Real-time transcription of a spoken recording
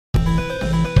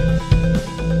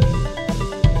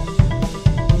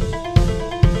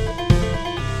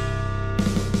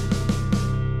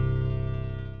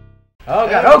Oh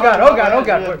god, oh god, oh god,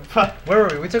 oh god. Where were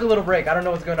we? We took a little break. I don't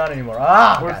know what's going on anymore.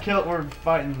 Ah! We're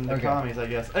fighting the commies, I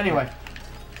guess. Anyway.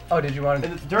 Oh, did you want to...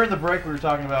 During the break, we were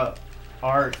talking about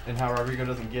art and how Rodrigo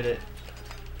doesn't get it.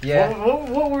 Yeah.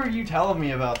 What were you telling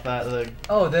me about that? The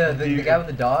guy with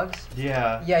the dogs?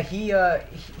 Yeah. Yeah, he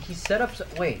set up...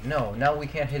 Wait, no. Now we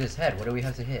can't hit his head. What do we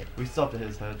have to hit? We still have to hit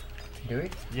his head. Do we?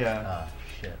 Yeah. Oh,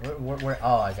 shit. Where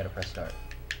oh, I gotta press start.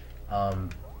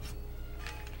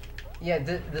 Yeah,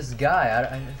 this guy,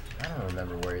 I don't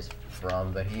remember where he's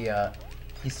from, but he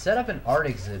set up an art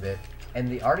exhibit, and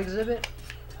the art exhibit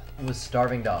was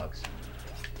starving dogs.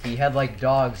 He had like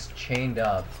dogs chained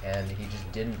up, and he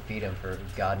just didn't feed them for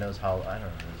God knows how, I don't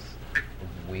know,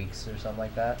 weeks or something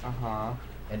like that. Uh-huh.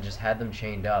 And just had them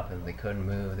chained up, and they couldn't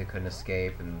move, they couldn't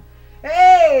escape, and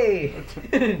hey!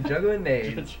 Juggling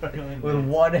nades. With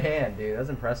one hand, dude. That's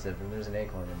impressive, and there's an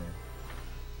acorn in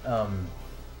there.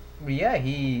 But yeah,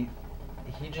 he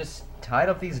just tied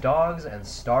up these dogs and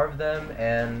starved them,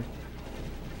 and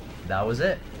that was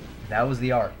it. That was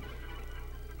the art.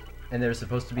 And there's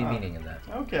supposed to be meaning in that.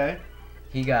 Okay.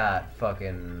 He got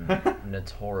fucking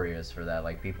notorious for that.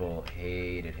 Like, people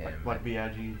hated him. Like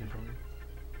B.I.G. notorious?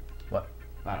 What?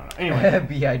 I don't know. Anyway.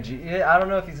 B.I.G. Yeah, I don't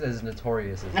know if he's as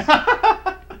notorious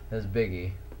as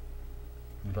Biggie.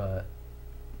 But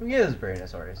he is very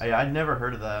notorious. Yeah, I'd never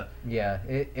heard of that. Yeah,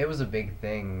 it was a big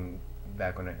thing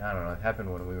back when I don't know, it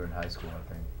happened when we were in high school, I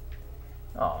think.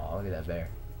 Oh, look at that bear.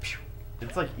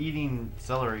 It's like eating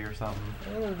celery or something.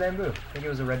 It was bamboo. I think it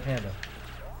was a red panda.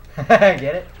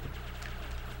 Get it?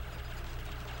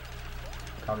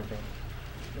 Common thing.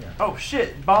 Yeah. Oh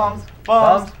shit! Bombs!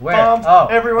 Where? Bombs! Oh,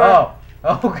 Everywhere!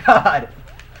 Oh god!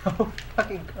 Oh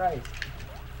fucking Christ!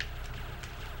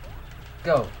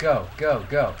 Go!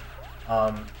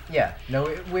 Yeah.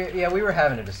 No, we were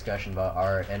having a discussion about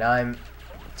art, and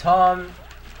Tom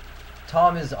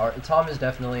is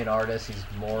definitely an artist. He's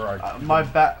more artistic.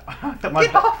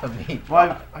 Get off of me!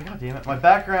 God damn it! My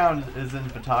background is in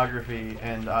photography,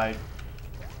 and I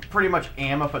pretty much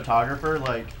am a photographer.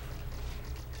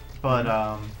 But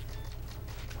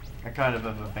I kind of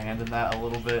have abandoned that a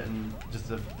little bit in just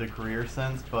the career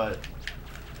sense. But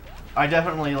I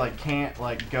definitely can't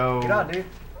go. Get on, dude.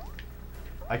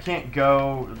 I can't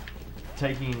go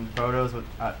taking photos with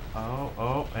and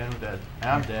I'm dead.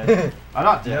 I'm dead. I'm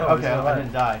not dead. No, okay, I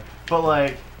didn't die.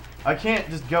 But I can't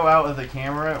just go out with a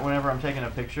camera whenever I'm taking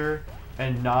a picture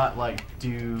and not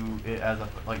do it as a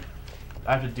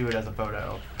I have to do it as a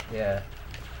photo. Yeah.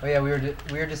 Oh yeah, we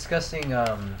were discussing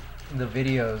the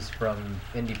videos from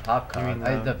Indie PopCon.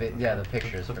 The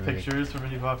pictures. The pictures from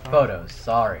Indie PopCon. Photos.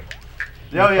 Sorry.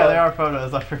 Oh yeah, they are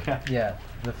photos. I forgot. Yeah,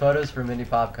 the photos from Indie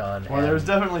PopCon. Well, there's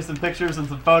definitely some pictures and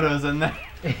some photos in there.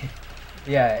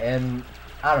 Yeah, and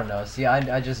I don't know. See,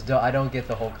 I just don't get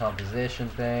the whole composition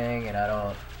thing,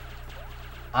 and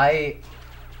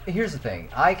here's the thing.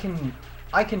 I can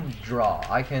draw.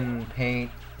 I can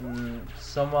paint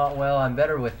somewhat well. I'm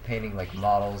better with painting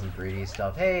models and 3D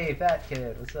stuff. Hey, fat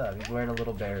kid, what's up? He's wearing a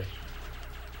little bear.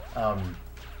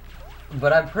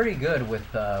 But I'm pretty good with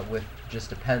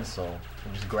just a pencil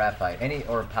and just graphite,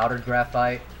 or powdered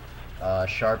graphite,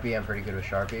 Sharpie. I'm pretty good with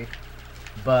Sharpie,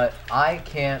 but I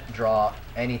can't draw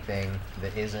anything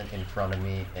that isn't in front of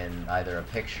me in either a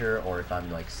picture or if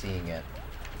I'm seeing it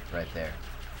right there.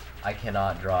 I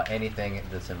cannot draw anything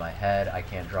that's in my head. I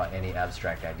can't draw any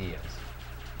abstract ideas.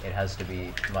 It has to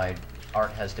be, my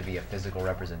art has to be a physical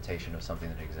representation of something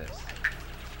that exists.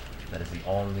 That is the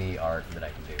only art that I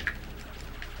can do.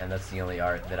 And that's the only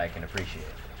art that I can appreciate.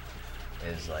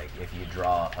 Is if you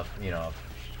draw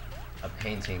a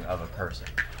painting of a person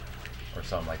or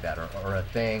something like that, or a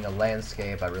thing, a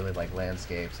landscape. I really like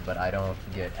landscapes, but I don't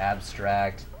get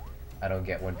abstract. I don't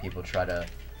get when people try to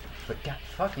put, God,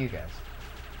 fuck you guys,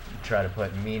 try to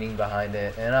put meaning behind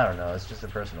it, and I don't know, it's just a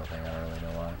personal thing. I don't really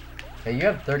know why. Hey, you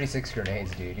have 36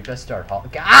 grenades, dude. You best start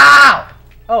Ow!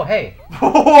 Oh, hey.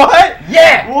 What?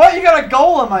 Yeah! What? You got a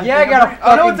golem, I think. I got a fucking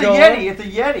Oh, no, it's a golem. Yeti. It's a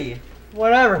Yeti.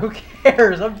 Whatever, who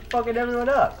cares? I'm fucking everyone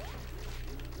up.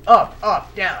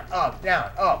 Up, down,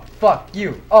 up. Fuck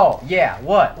you. Oh, yeah,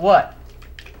 what? Look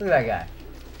at that guy.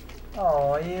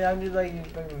 Oh, yeah, I'm just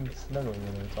fucking snuggling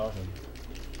with him. It's awesome.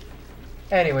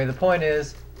 Anyway, the point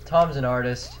is, Tom's an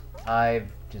artist. I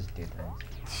just do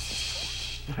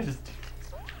things.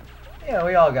 Yeah,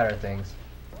 we all got our things.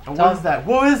 And what is that?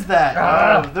 What is that?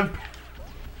 Oh,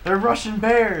 they're Russian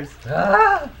bears.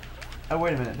 Ah! Oh,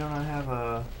 wait a minute. Don't I have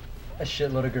a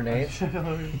shitload of grenades?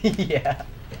 Yeah.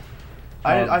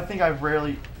 I think I've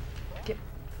rarely...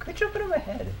 Quit jumping on my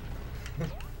head.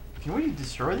 Can we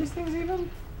destroy these things even?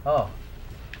 Oh.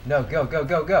 No,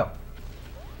 go.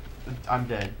 I'm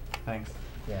dead. Thanks.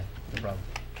 Yeah, no problem.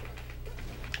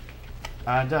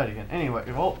 I died again. Anyway,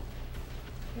 well,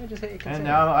 Yeah, just hit your and continue.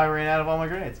 now I ran out of all my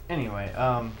grenades. Anyway,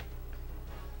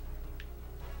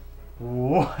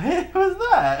 what was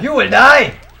that? You will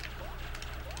die!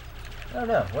 I don't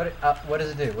know. What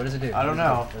does it do? What does it do? I don't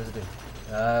know. What does it do?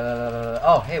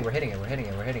 Oh, hey, we're hitting it. We're hitting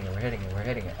it. We're hitting it. We're hitting it. We're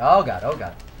hitting it. Oh god. Oh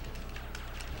god.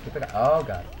 Keep it. Oh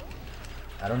god.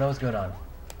 I don't know what's going on.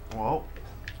 Whoa.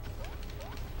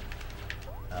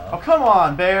 Oh. Oh, come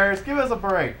on, bears. Give us a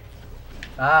break.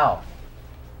 Ow.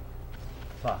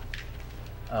 Fuck.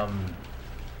 But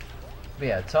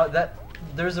yeah,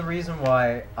 there's a reason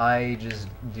why I just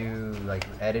do like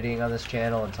editing on this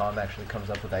channel and Tom actually comes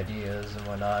up with ideas and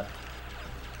whatnot.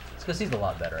 It's because he's a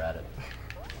lot better at it.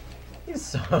 He's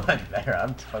so much better.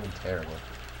 I'm fucking terrible.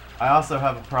 I also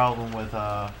have a problem with,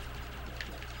 I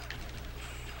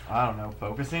don't know,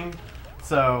 focusing.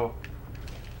 So,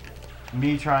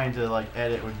 me trying to, like,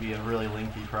 edit would be a really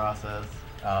lengthy process.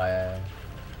 Oh, yeah.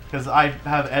 Because I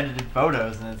have edited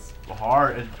photos, and it's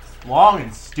hard. It's long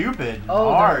and stupid and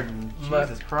hard, and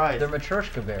Jesus Christ. They're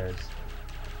Matryoshka bears.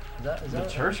 Is that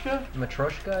Matryoshka?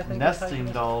 Matryoshka, I think. Nesting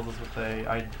dolls is what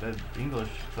English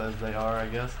says they are, I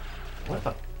guess. What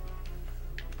the?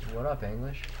 What up,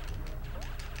 English?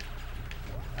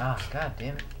 Ah, god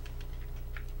damn it.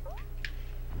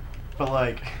 But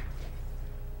like,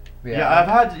 yeah, I've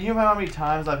had, you know how many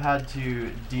times I've had to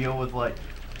deal with like,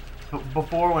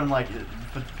 before when like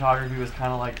photography was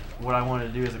kind of like what I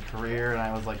wanted to do as a career, and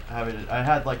I was like I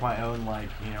had like my own like,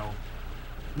 you know,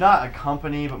 not a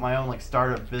company, but my own like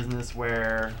startup business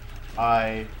where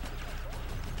I,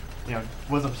 you know,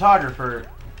 was a photographer.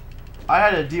 I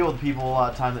had to deal with people a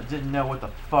lot of time that didn't know what the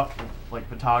fuck like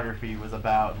photography was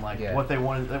about and like what they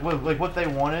wanted, like what they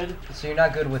wanted. So you're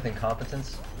not good with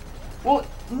incompetence? Well,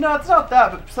 no, it's not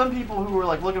that. But some people who were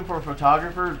like looking for a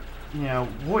photographer, you know,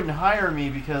 wouldn't hire me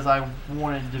because I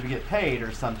wanted to get paid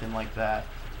or something like that.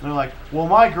 And they're like, well,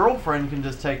 my girlfriend can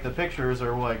just take the pictures,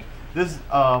 or like this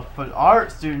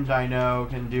art student I know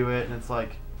can do it, and it's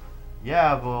like,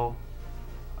 yeah, well,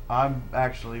 I'm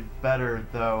actually better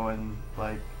though, and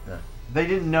like. Yeah. They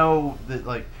didn't know that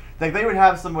like they would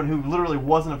have someone who literally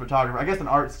wasn't a photographer. I guess an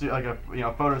art student, like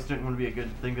a photo student, would be a good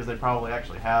thing because they probably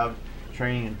actually have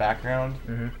training and background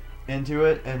into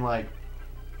it, and like,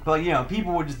 but like, you know,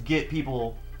 people would just get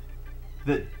people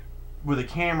that with a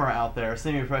camera out there, a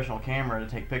semi-professional camera,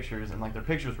 to take pictures, and like their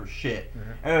pictures were shit,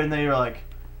 and they were like,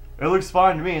 it looks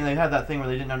fine to me, and they had that thing where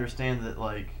they didn't understand that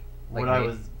like what I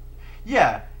was.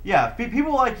 Yeah.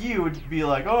 People like you would be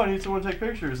like, oh, I need someone to take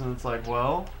pictures, and it's like,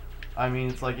 well, I mean,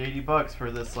 it's like $80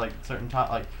 for this like certain time,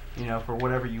 like, you know, for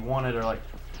whatever you wanted, or like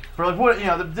for like what, you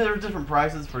know, there are different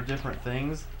prices for different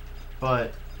things,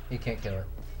 but you can't kill it.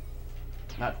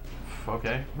 Not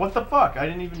okay. What the fuck? I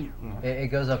didn't even. It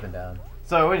goes up and down.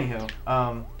 So anywho,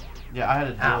 yeah, I had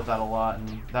to deal with that a lot,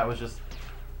 and that was just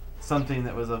something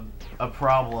that was a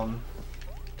problem.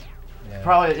 Yeah.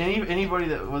 Probably anybody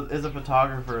that is a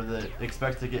photographer that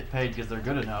expects to get paid because they're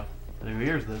good enough, and who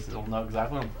hears this, will know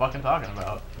exactly what I'm fucking talking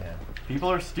about. Yeah. People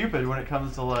are stupid when it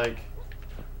comes to like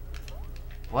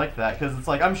that, because it's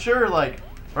like, I'm sure like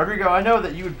Rodrigo, I know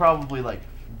that you would probably like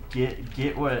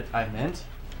get what I meant.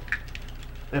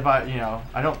 If I, you know,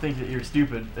 I don't think that you're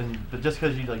stupid, but just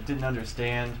because you like didn't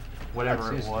understand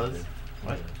whatever it was. Stupid.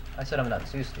 What? I said I'm not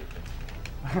too stupid.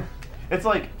 It's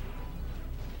like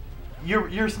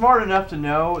you're smart enough to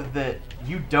know that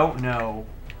you don't know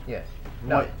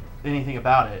anything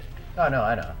about it. Oh no,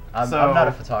 I know. I'm not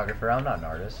a photographer. I'm not an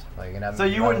artist. Like, and I'm so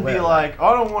you wouldn't be like,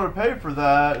 I don't want to pay for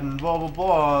that, and blah blah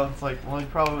blah. It's like, well, you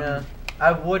probably. No,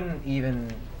 I wouldn't even.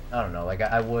 I don't know. Like,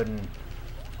 I wouldn't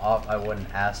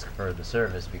ask for the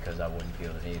service because I wouldn't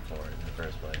feel the need for it in the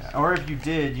first place. Yeah. Or if you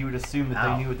did, you would assume that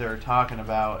they knew what they were talking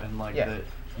about, and like that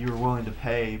you were willing to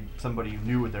pay somebody who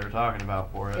knew what they were talking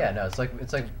about for it. Yeah, no, it's like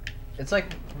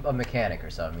a mechanic or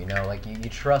something, you know? Like, you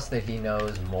trust that he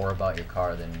knows more about your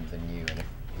car than you, and if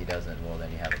he doesn't, well,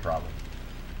 then you have a problem.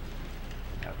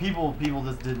 Yeah, people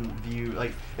just didn't view,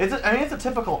 like, it's a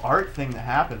typical art thing that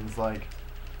happens. Like,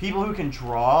 people who can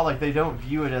draw, like, they don't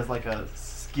view it as like a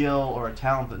skill or a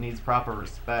talent that needs proper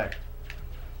respect.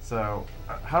 So,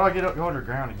 how do I go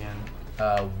underground again?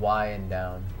 Y and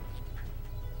down.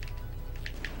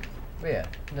 But yeah,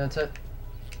 no,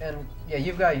 and yeah,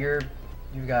 you've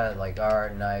got like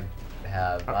art, and I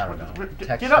have, I don't know,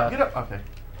 tech stuff. Get up, okay.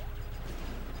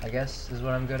 I guess is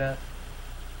what I'm good at.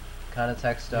 Kind of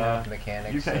tech stuff,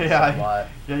 mechanics, yeah,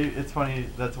 it's funny,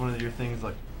 that's one of your things,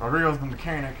 like, Rodrigo's the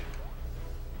mechanic.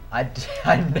 I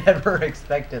never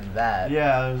expected that.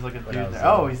 Yeah, there was like a dude there.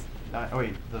 Oh, Oh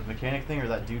wait, the mechanic thing or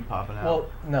that dude popping out? Well,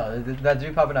 no, that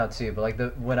dude popping out too. But like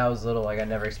when I was little, like I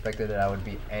never expected that I would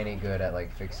be any good at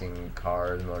like fixing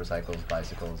cars, motorcycles,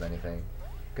 bicycles, anything.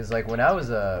 Cause like when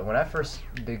I first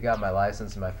got my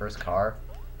license in my first car,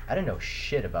 I didn't know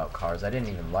shit about cars. I didn't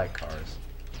even like cars.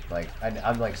 Like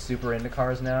I'm like super into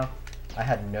cars now. I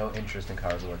had no interest in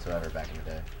cars whatsoever back in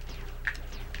the day.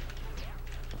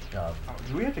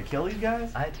 Do we have to kill these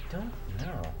guys? I don't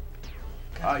know.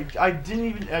 I didn't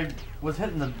even. I was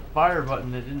hitting the fire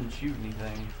button. It didn't shoot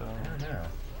anything. So I don't know.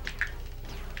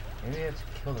 Maybe I have to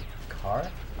kill the car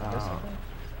or something.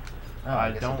 Oh,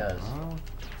 I guess don't. it does.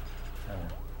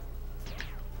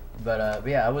 But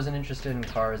yeah, I wasn't interested in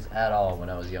cars at all when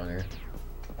I was younger,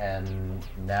 and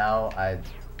now I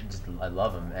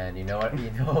love them. And you know what?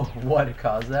 You know what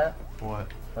caused that? What?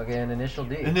 Fucking Initial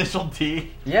D. Initial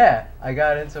D. Yeah, I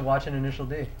got into watching Initial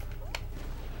D.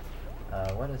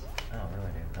 What is? Oh, what do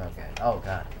I do? Okay. Oh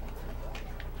God.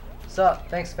 Sup?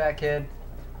 Thanks, fat kid.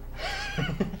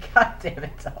 God damn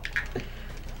it.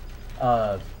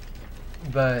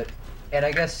 And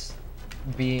I guess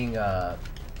being I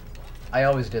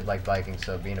always did like biking,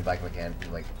 so being a bike mechanic,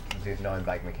 like knowing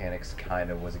bike mechanics,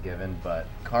 kind of was a given. But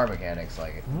car mechanics,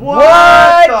 like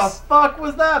what the fuck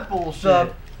was that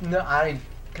bullshit?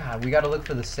 God, we gotta look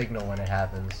for the signal when it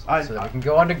happens, so that we can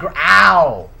go underground.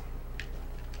 Ow!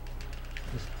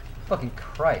 Jesus fucking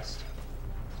Christ!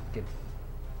 Let's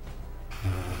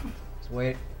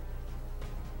wait.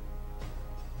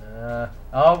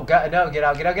 Oh God, no! Get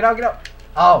out! Get out! Get out! Get out!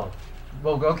 Oh,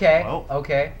 well, okay,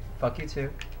 okay. Fuck you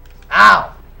too.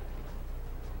 Ow!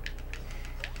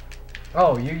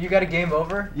 Oh, you got a game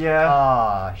over? Yeah.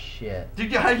 Aw, shit.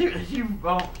 Dude,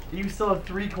 you still have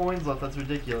 3 coins left. That's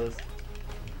ridiculous.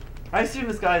 I assume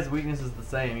this guy's weakness is the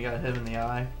same. You gotta hit him in the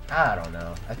eye. I don't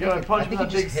know. I think you punch him in the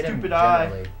big stupid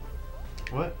eye.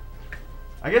 What?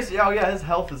 I guess, yeah, his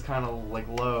health is kind of like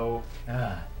low.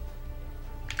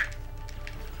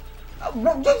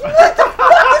 What the fuck is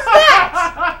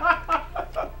that?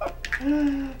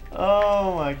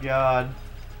 Oh my god.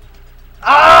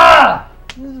 Ah!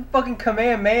 This is fucking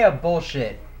Kamehameha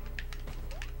bullshit.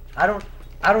 I don't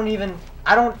Ugh!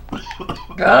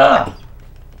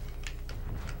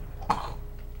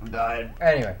 I'm dying.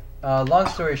 Anyway, long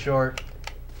story short,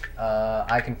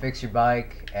 I can fix your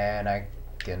bike and I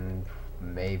can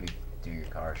maybe do your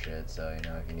car shit, so you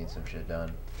know if you need some shit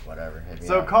done, whatever, hit me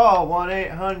up. Call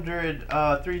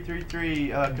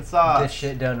 1-800-333 Casas. This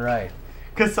shit done right.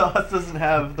 Casas doesn't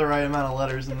have the right amount of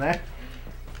letters in there.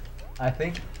 I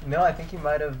think you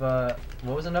might have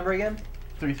what was the number again?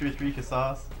 333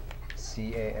 Casas.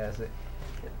 CAS.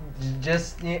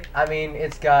 Just, I mean,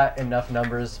 it's got enough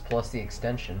numbers plus the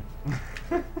extension.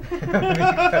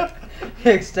 The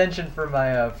extension for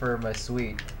my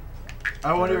suite.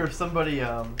 I wonder if somebody is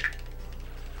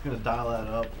gonna dial that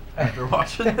up after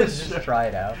watching this. Just try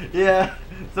it out. Yeah,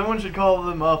 someone should call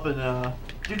them up and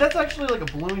dude, that's actually like a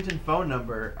Bloomington phone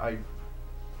number.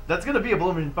 That's gonna be a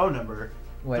Bloomington phone number.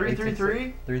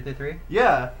 333. 333.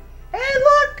 Yeah. Hey,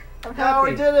 look! I'm happy. Now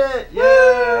we did it!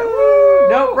 Yeah! Woo!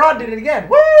 No, Rod did it again.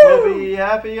 Woo! We'll be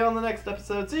happy on the next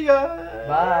episode. See ya!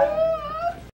 Bye.